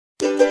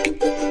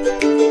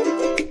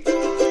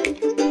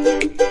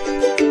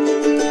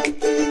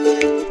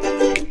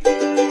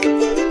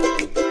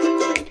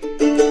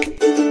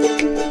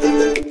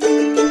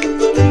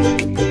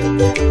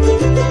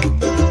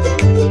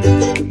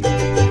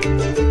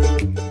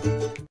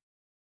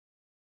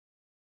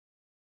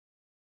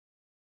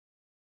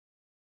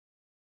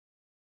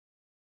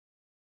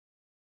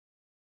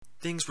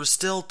Things were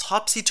still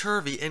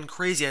topsy-turvy and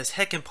crazy as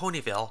heck in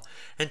Ponyville,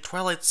 and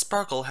Twilight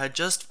Sparkle had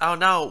just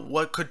found out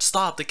what could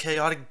stop the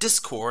chaotic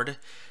discord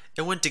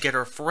and went to get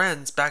her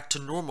friends back to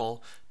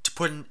normal to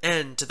put an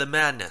end to the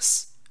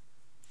madness.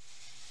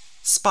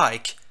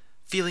 Spike,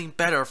 feeling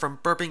better from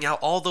burping out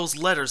all those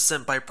letters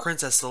sent by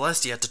Princess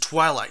Celestia to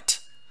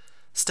Twilight,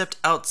 stepped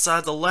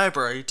outside the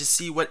library to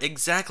see what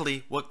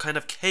kind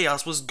of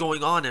chaos was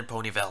going on in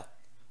Ponyville.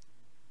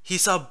 He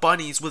saw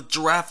bunnies with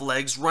giraffe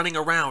legs running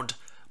around,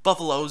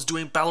 buffaloes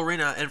doing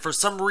ballerina, and for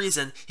some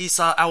reason he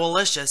saw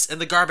Owlicious in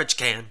the garbage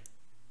can.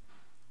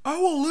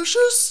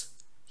 Owlicious?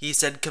 He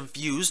said,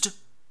 confused.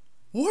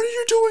 What are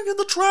you doing in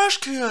the trash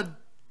can?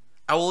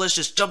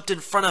 Owlicious jumped in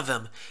front of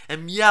him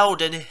and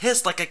meowed and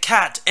hissed like a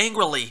cat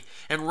angrily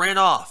and ran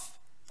off.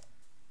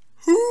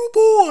 Oh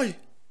boy,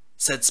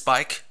 said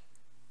Spike.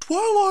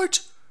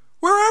 Twilight,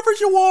 wherever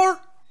you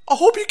are, I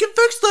hope you can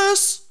fix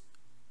this.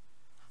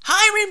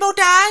 Hi, Rainbow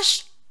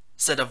Dash,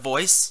 said a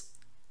voice.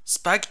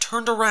 Spike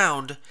turned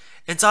around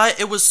and saw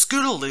it was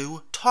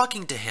Scootaloo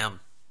talking to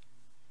him.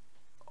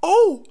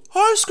 Oh,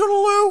 hi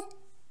Scootaloo,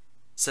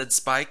 said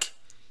Spike.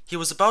 He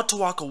was about to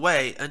walk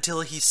away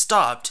until he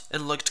stopped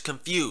and looked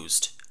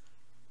confused.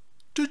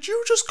 Did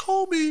you just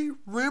call me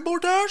Rainbow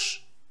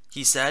Dash?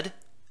 He said.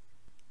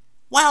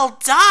 Well,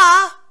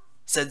 duh,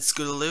 said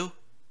Scootaloo.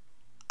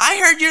 I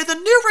heard you're the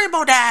new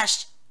Rainbow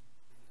Dash.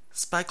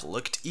 Spike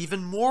looked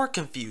even more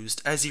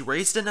confused as he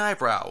raised an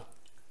eyebrow.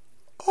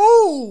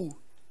 Oh,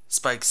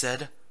 Spike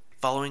said,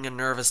 following a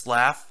nervous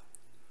laugh.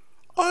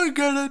 I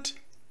get it.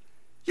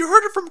 You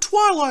heard it from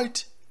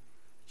Twilight.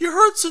 You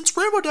heard since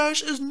Rainbow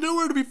Dash is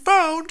nowhere to be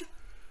found,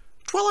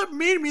 Twilight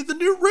made me the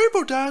new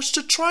Rainbow Dash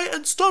to try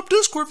and stop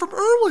discord from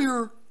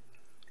earlier.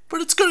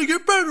 But it's gonna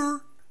get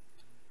better.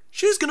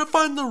 She's gonna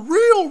find the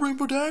real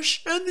Rainbow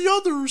Dash and the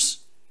others.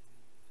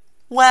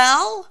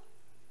 Well,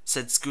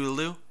 said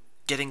Scootaloo,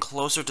 getting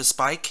closer to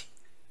Spike,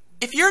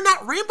 if you're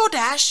not Rainbow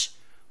Dash,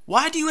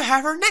 why do you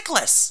have her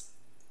necklace?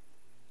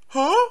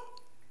 Huh?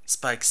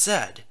 Spike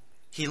said.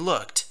 He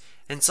looked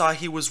and saw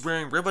he was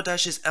wearing Rainbow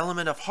Dash's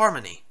element of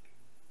harmony.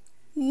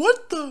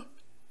 What the?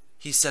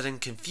 He said in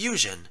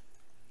confusion.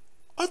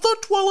 I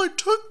thought Twilight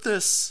took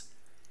this.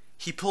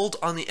 He pulled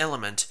on the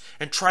element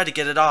and tried to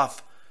get it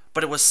off,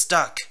 but it was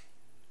stuck.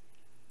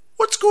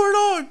 What's going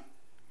on?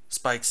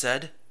 Spike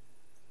said.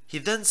 He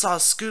then saw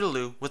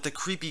Scootaloo with a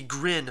creepy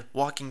grin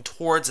walking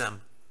towards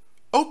him.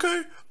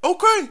 Okay,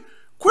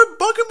 quit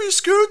bugging me,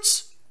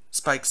 Scoots,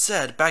 Spike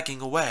said,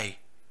 backing away.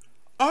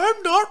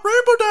 I'm not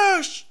Rainbow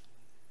Dash.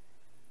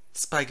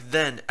 Spike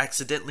then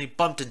accidentally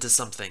bumped into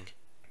something.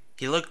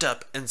 He looked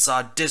up and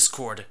saw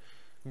Discord,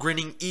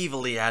 grinning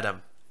evilly at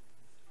him.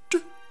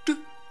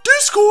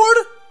 Discord?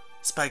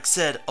 Spike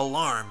said,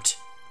 alarmed.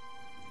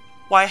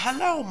 Why,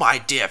 hello, my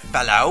dear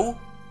fellow,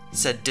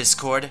 said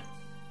Discord.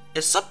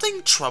 Is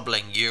something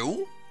troubling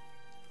you?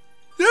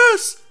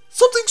 Yes,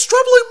 something's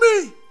troubling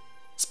me,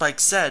 Spike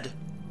said.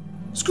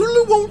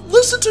 Scootaloo won't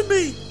listen to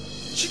me.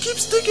 She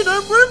keeps thinking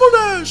I'm Rainbow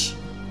Dash.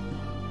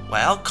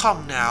 Well,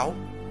 come now.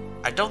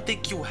 I don't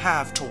think you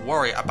have to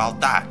worry about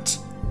that,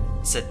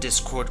 said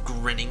Discord,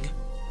 grinning.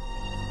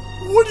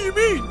 What do you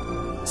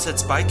mean? Said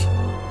Spike.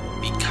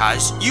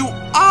 Because you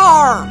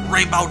are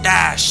Rainbow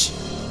Dash,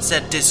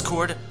 said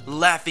Discord,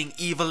 laughing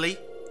evilly.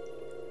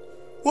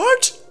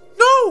 What?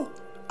 No,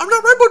 I'm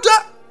not Rainbow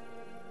Dash.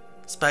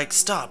 Spike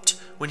stopped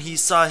when he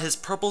saw his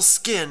purple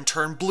skin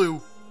turn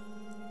blue.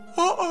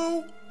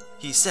 Uh-oh,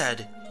 he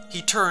said.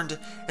 He turned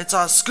and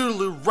saw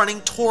Scootaloo running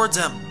towards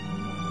him.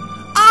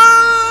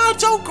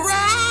 Autograph!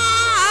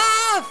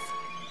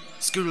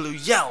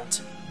 Scootaloo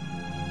yelled.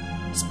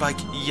 Spike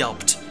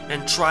yelped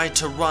and tried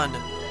to run,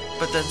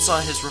 but then saw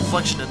his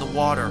reflection in the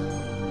water.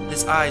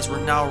 His eyes were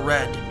now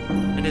red,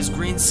 and his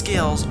green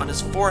scales on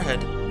his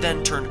forehead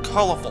then turned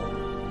colorful,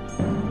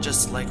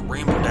 just like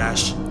Rainbow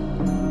Dash.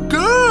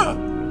 Gah!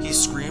 He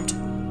screamed.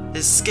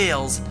 His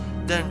scales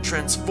then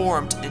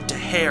transformed into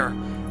hair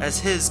as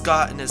his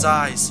got in his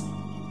eyes.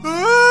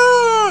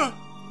 Ah!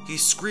 He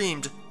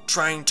screamed,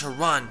 trying to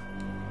run.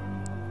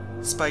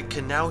 Spike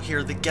could now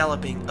hear the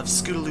galloping of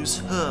Scootaloo's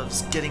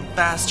hooves getting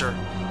faster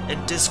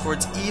and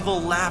Discord's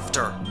evil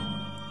laughter.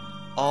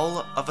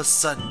 All of a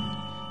sudden,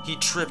 he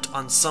tripped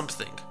on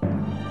something.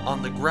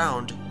 On the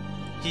ground,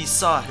 he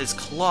saw his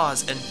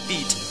claws and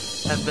feet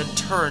have been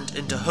turned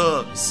into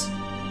hooves.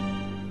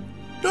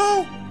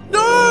 No!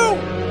 No!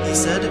 He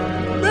said.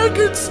 Make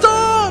it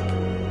stop!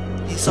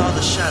 He saw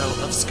the shadow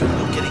of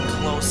Scootaloo getting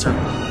closer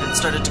and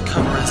started to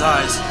cover his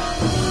eyes.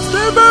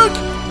 Stay back!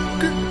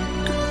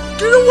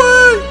 Get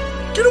away!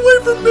 Get away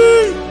from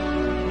me!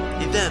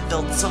 He then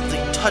felt something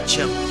touch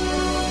him.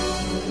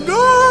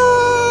 No!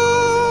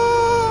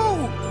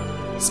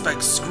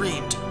 Spike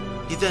screamed.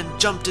 He then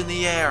jumped in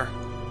the air.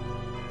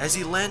 As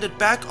he landed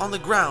back on the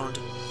ground,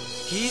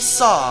 he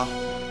saw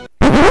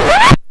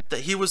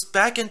that he was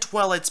back in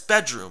Twilight's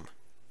bedroom.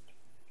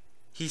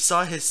 He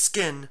saw his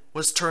skin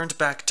was turned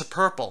back to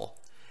purple,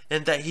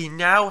 and that he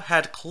now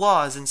had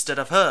claws instead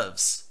of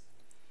hooves.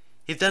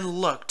 He then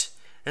looked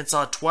and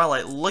saw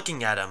Twilight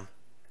looking at him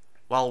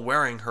while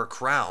wearing her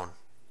crown.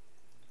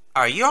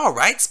 Are you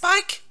alright,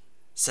 Spike?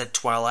 Said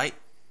Twilight.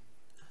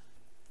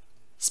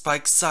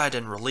 Spike sighed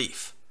in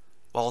relief,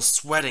 while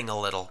sweating a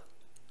little.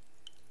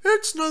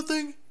 It's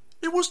nothing.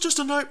 It was just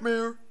a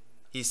nightmare,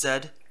 he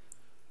said.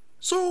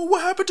 So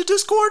what happened to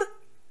Discord?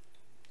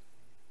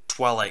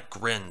 Twilight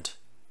grinned.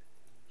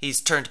 He's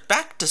turned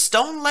back to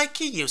stone like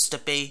he used to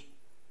be,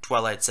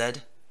 Twilight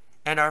said.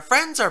 And our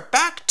friends are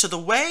back to the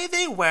way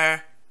they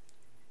were.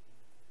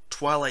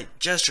 Twilight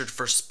gestured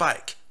for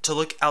Spike to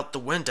look out the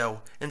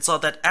window and saw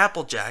that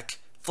Applejack,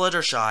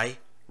 Fluttershy,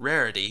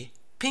 Rarity,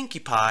 Pinkie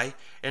Pie,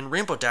 and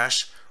Rainbow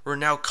Dash were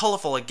now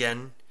colorful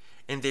again,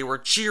 and they were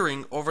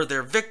cheering over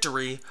their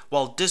victory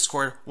while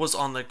Discord was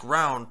on the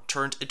ground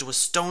turned into a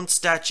stone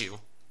statue.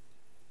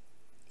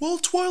 Well,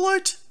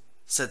 Twilight,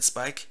 said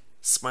Spike,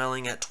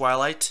 smiling at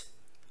Twilight,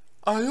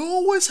 I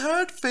always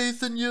had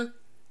faith in you.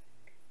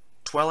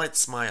 Twilight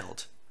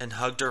smiled and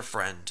hugged her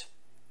friend.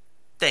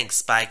 Thanks,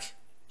 Spike,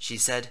 she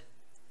said.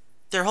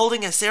 They're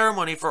holding a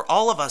ceremony for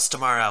all of us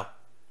tomorrow,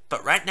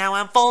 but right now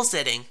I'm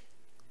full-sitting.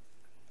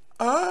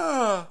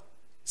 Ah,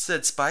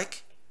 said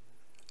Spike.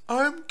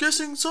 I'm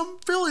guessing some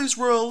fillies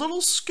were a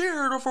little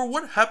scared over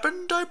what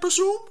happened, I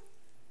presume?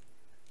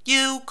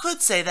 You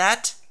could say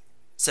that,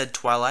 said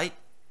Twilight.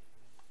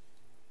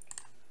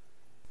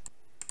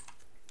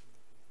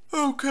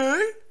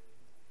 Okay,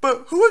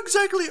 but who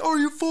exactly are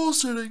you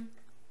full-sitting?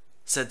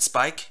 Said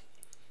Spike.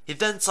 He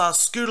then saw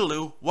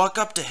Scootaloo walk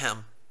up to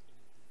him.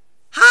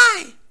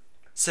 Hi,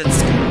 said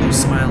Scootaloo,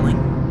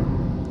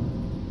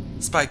 smiling.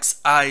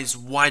 Spike's eyes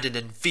widened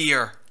in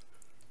fear.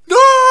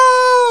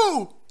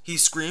 No! He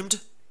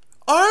screamed.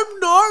 I'm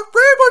not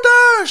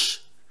Rainbow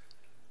Dash!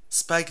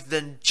 Spike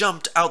then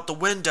jumped out the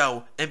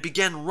window and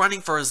began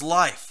running for his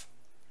life.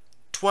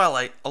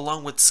 Twilight,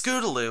 along with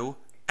Scootaloo,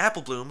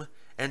 Applebloom,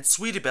 and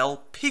Sweetie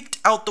Belle, peeked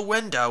out the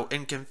window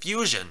in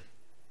confusion.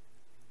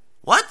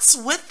 What's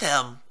with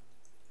him?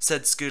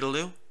 Said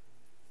Scootaloo.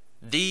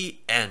 The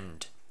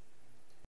end.